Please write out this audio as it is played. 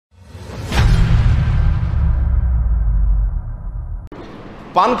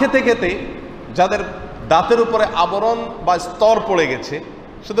পান খেতে খেতে যাদের দাঁতের উপরে আবরণ বা স্তর পড়ে গেছে,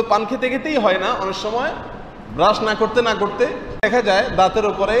 শুধু পান খেতে খেতেই হয় না, অনেক সময় ব্রাশ না করতে না করতে দেখা যায় দাঁতের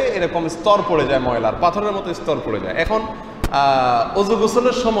উপরে এরকম স্তর পড়ে যায়, ময়লার পাথরের মতো স্তর পড়ে যায়। এখন অজু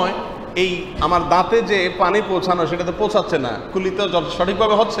গোসলের সময় এই আমার দাঁতে যে পানি পৌঁছানো সেটাতে পৌঁছাচ্ছে না, কুলিতেও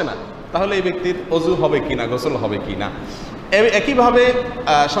সঠিকভাবে হচ্ছে না, তাহলে এই ব্যক্তির অজু হবে কিনা, গোসল হবে কিনা। একইভাবে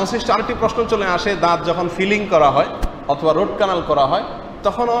সংশ্লিষ্ট আরেকটি প্রশ্ন চলে আসে, দাঁত যখন ফিলিং করা হয় অথবা রুট কানাল করা হয়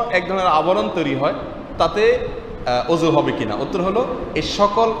তখনও এক ধরনের আবরণ তৈরি হয়, তাতে অজু হবে কিনা। উত্তর হলো এই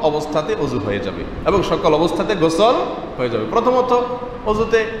সকল অবস্থাতে অজু হয়ে যাবে এবং সকল অবস্থাতে গোসল হয়ে যাবে। প্রথমত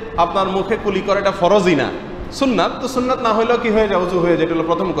অজুতে আপনার মুখে কুলি করা এটা ফরজই না, সুন্নাত। তো সুন্নাত না হলেও কি হয়ে যায়, অজু হয়ে যায়, এটা হলো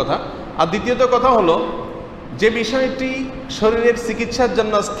প্রথম কথা। আর দ্বিতীয়ত কথা হলো যে বিষয়টি শরীরের চিকিৎসার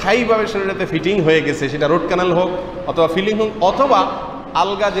জন্য স্থায়ীভাবে শরীরেতে ফিটিং হয়ে গেছে, সেটা রুট ক্যানাল হোক অথবা ফিলিং হোক অথবা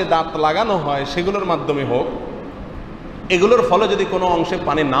আলগা যে দাঁত লাগানো হয় সেগুলোর মাধ্যমে হোক, এগুলোর ফলে যদি কোনো অংশে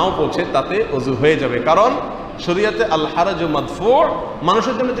পানি নাও পৌঁছে তাতে অজু হয়ে যাবে। কারণ শরীয়তে আল হারাজু মাদফু,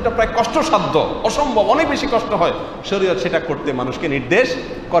 মানুষের জন্য যেটা প্রায় কষ্টসাধ্য, অসম্ভব, অনেক বেশি কষ্ট হয়, শরীয়ত সেটা করতে মানুষকে নির্দেশ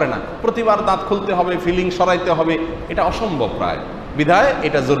করে না। প্রতিবার দাঁত খুলতে হবে, ফিলিং সরাইতে হবে, এটা অসম্ভব প্রায়, বিধায়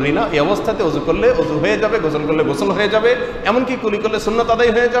এটা জরুরি না। এই অবস্থাতে অজু করলে অজু হয়ে যাবে, গোসল করলে গোসল হয়ে যাবে, এমনকি কুলি করলে সুন্নাত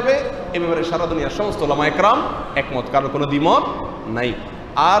আদায় হয়ে যাবে। এ ব্যাপারে সারা দুনিয়ার সমস্ত উলামা একরাম একমত, কারো কোনো দ্বিমত নাই।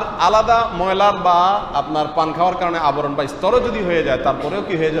 আর আলাদা ময়লার বা আপনার পান খাওয়ার কারণে আবরণ বা স্তরও যদি হয়ে যায় তারপরেও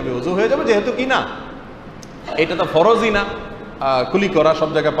কি হয়ে যাবে, অজু হয়ে যাবে, যেহেতু কি না এটা তো ফরজই না কুলি করা, সব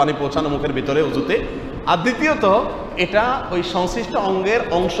জায়গায় পানি পৌঁছানো মুখের ভিতরে অজুতে। আর দ্বিতীয়ত এটা ওই সংশ্লিষ্ট অঙ্গের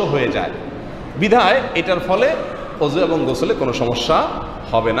অংশ হয়ে যায়, বিধায় এটার ফলে অজু এবং গোসলে কোনো সমস্যা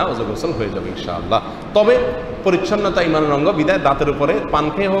হবে না, অজু গোসল হয়ে যাবে ইনশাআল্লাহ। তবে পরিচ্ছন্নতা ইমানের অঙ্গ, বিধায় দাঁতের উপরে পান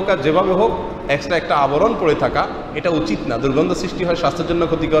খেয়ে হোক আর যেভাবে হোক এক্সট্রা একটা আবরণ পড়ে থাকা এটা উচিত না। দুর্গন্ধ সৃষ্টি হয়, স্বাস্থ্যের জন্য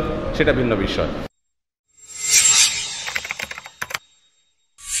ক্ষতিকর, সেটা ভিন্ন বিষয়।